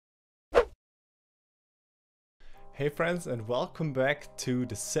Hey friends, and welcome back to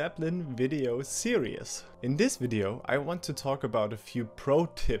the Zeplin video series. In this video I want to talk about a few pro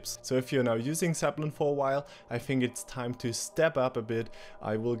tips. So if you're now using Zeplin for a while, I think it's time to step up a bit.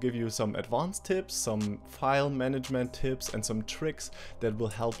 I will give you some advanced tips, some file management tips and some tricks that will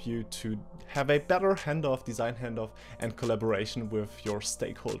help you to have a better handoff, design handoff and collaboration with your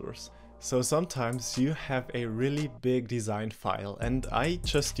stakeholders. So sometimes you have a really big design file, and I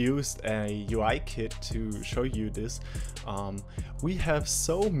just used a UI kit to show you this. We have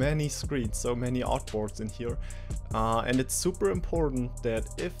so many screens, so many artboards in here, and it's super important that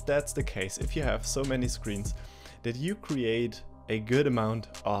if that's the case, if you have so many screens, that you create a good amount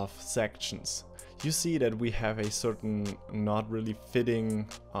of sections. You see that we have a certain not really fitting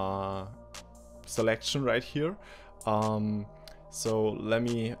selection right here. So let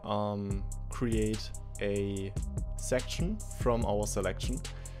me create a section from our selection,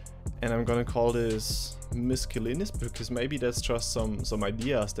 and I'm gonna call this miscellaneous because maybe that's just some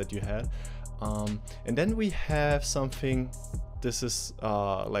ideas that you had. And then we have something, this is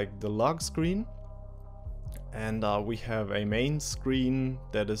like the log screen, and we have a main screen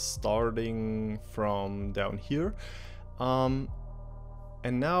that is starting from down here. And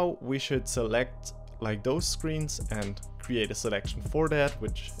now we should select like those screens and create a selection for that,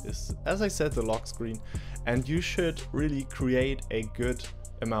 which is, as I said, the lock screen. And you should really create a good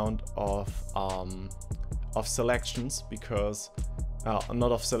amount of selections, because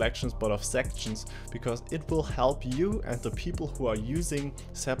not of selections but of sections, because it will help you and the people who are using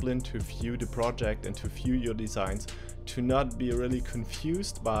Zeplin to view the project and to view your designs to not be really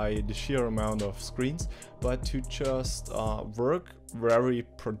confused by the sheer amount of screens, but to just work very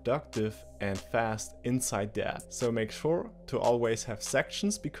productive and fast inside that. So make sure to always have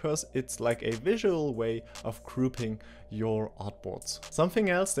sections, because it's like a visual way of grouping your artboards.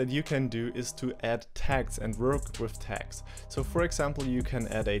 Something else that you can do is to add tags and work with tags. So for example, you can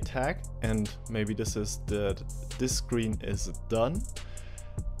add a tag, and maybe this is that this screen is done.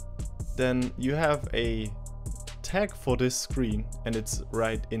 Then you have a tag for this screen and it's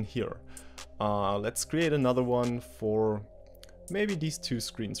right in here. Let's create another one for maybe these two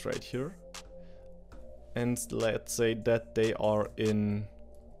screens right here, and let's say that they are in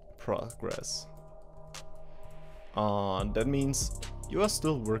progress. That means you are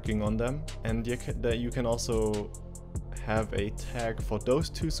still working on them, and you can also have a tag for those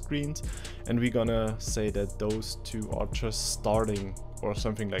two screens, and we're gonna say that those two are just starting or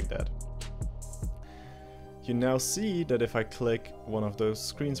something like that. You now see that if I click one of those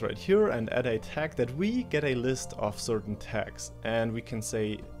screens right here and add a tag, that we get a list of certain tags, and we can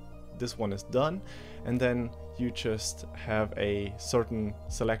say this one is done, and then you just have a certain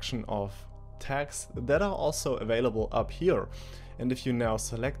selection of tags that are also available up here. And if you now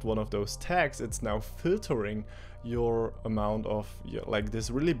select one of those tags, it's now filtering your amount of like this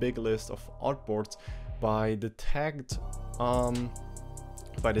really big list of artboards by the tagged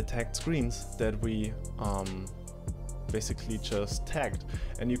screens that we basically just tagged.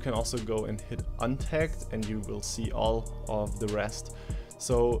 And you can also go and hit untagged and you will see all of the rest.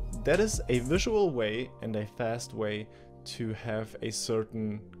 So that is a visual way and a fast way to have a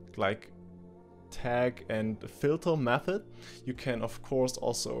certain like tag and filter method. You can of course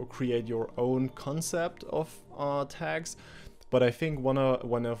also create your own concept of tags, but I think one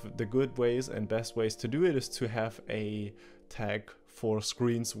of the good ways and best ways to do it is to have a tag for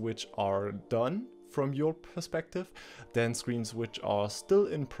screens which are done from your perspective, then screens which are still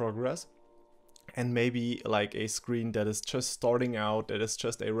in progress, and maybe like a screen that is just starting out, that is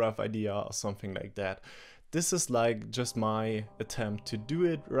just a rough idea or something like that. This is like just my attempt to do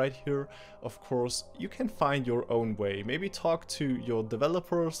it right here. Of course, you can find your own way. Maybe talk to your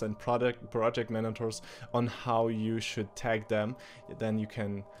developers and project managers on how you should tag them. Then you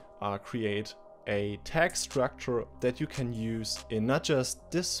can create a tag structure that you can use in not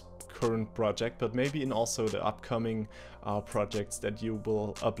just this current project, but maybe in also the upcoming projects that you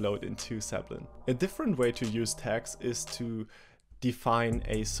will upload into Zeplin. A different way to use tags is to define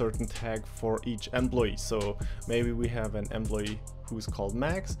a certain tag for each employee. So maybe we have an employee who's called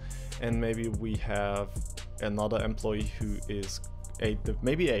Max, and maybe we have another employee who is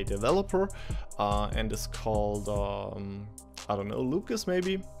maybe a developer and is called I don't know, Lucas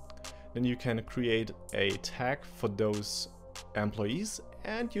maybe. Then you can create a tag for those employees,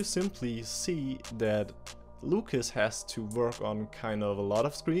 and you simply see that Lucas has to work on kind of a lot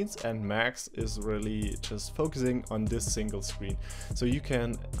of screens, and Max is really just focusing on this single screen. So you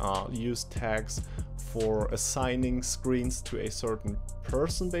can use tags for assigning screens to a certain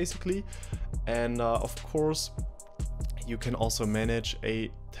person basically, and of course you can also manage a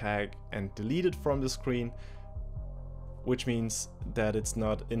tag and delete it from the screen. which means that it's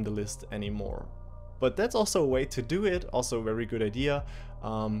not in the list anymore. But that's also a way to do it, also a very good idea,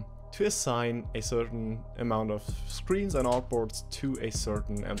 to assign a certain amount of screens and artboards to a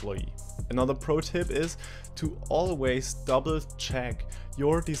certain employee. Another pro tip is to always double check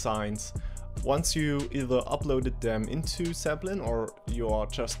your designs once you either uploaded them into Zeplin or you are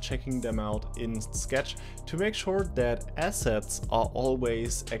just checking them out in Sketch, to make sure that assets are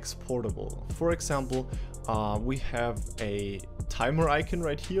always exportable. For example, we have a timer icon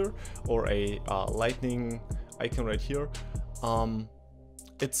right here, or a lightning icon right here.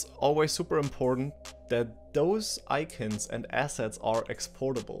 It's always super important that those icons and assets are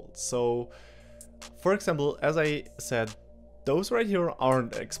exportable. So, for example, as I said, those right here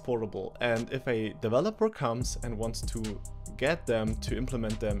aren't exportable, and if a developer comes and wants to get them to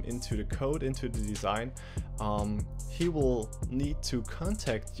implement them into the code, into the design, he will need to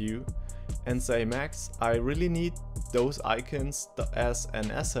contact you and say, Max, I really need those icons as an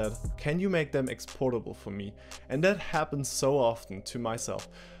asset. Can you make them exportable for me? And that happens so often to myself.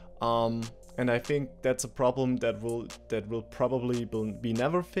 And I think that's a problem that will probably be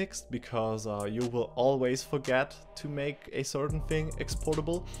never fixed, because you will always forget to make a certain thing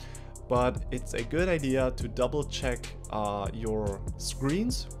exportable. But it's a good idea to double check your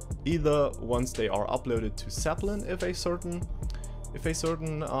screens, either once they are uploaded to Zeplin if a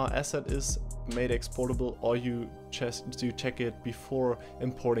certain asset is made exportable, or you check it before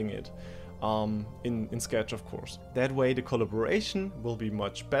importing it in Sketch, of course. That way the collaboration will be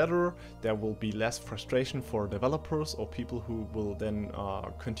much better, there will be less frustration for developers or people who will then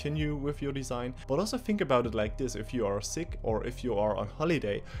continue with your design. But also think about it like this: if you are sick or if you are on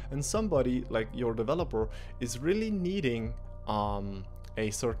holiday and somebody like your developer is really needing a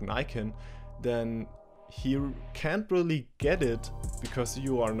certain icon, then he can't really get it because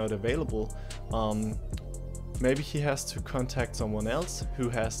you are not available. Maybe he has to contact someone else who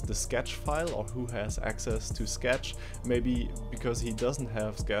has the Sketch file or who has access to Sketch, maybe because he doesn't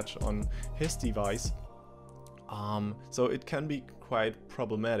have Sketch on his device. So it can be quite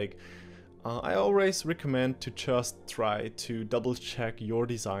problematic. I always recommend to just try to double check your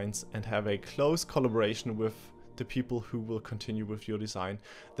designs and have a close collaboration with the people who will continue with your design,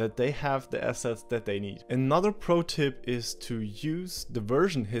 that they have the assets that they need. Another pro tip is to use the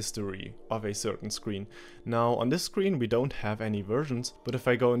version history of a certain screen. Now on this screen we don't have any versions, but if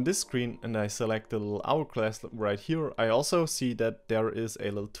I go in this screen and I select the little hourglass right here, I also see that there is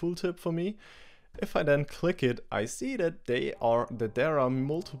a little tooltip for me. If I then click it, I see that there are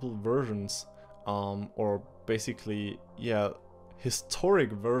multiple versions, or basically, yeah,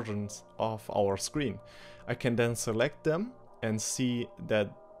 historic versions of our screen. I can then select them and see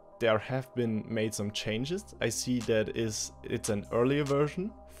that there have been made some changes. I see that it's an earlier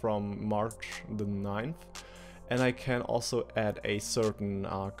version from March the 9th. And I can also add a certain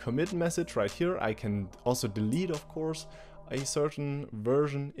commit message right here. I can also delete, of course, a certain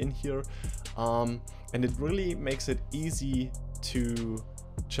version in here. And it really makes it easy to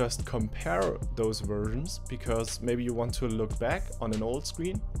just compare those versions, because maybe you want to look back on an old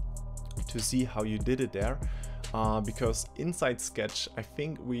screen to see how you did it there, because inside Sketch I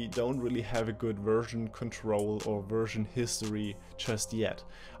think we don't really have a good version control or version history just yet.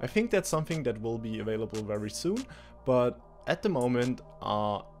 I think that's something that will be available very soon, but at the moment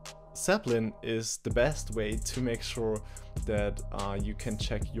Zeplin is the best way to make sure that you can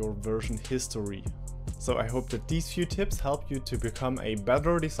check your version history. So I hope that these few tips help you to become a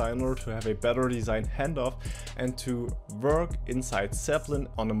better designer, to have a better design handoff, and to work inside Zeplin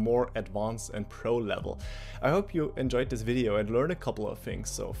on a more advanced and pro level. I hope you enjoyed this video and learned a couple of things.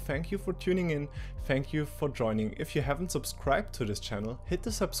 So thank you for tuning in, thank you for joining. If you haven't subscribed to this channel, hit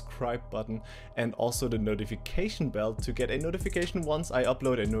the subscribe button and also the notification bell to get a notification once I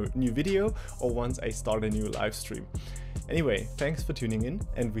upload a new video or once I start a new live stream. Anyway, thanks for tuning in,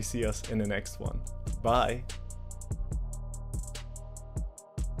 and we see us in the next one. Bye!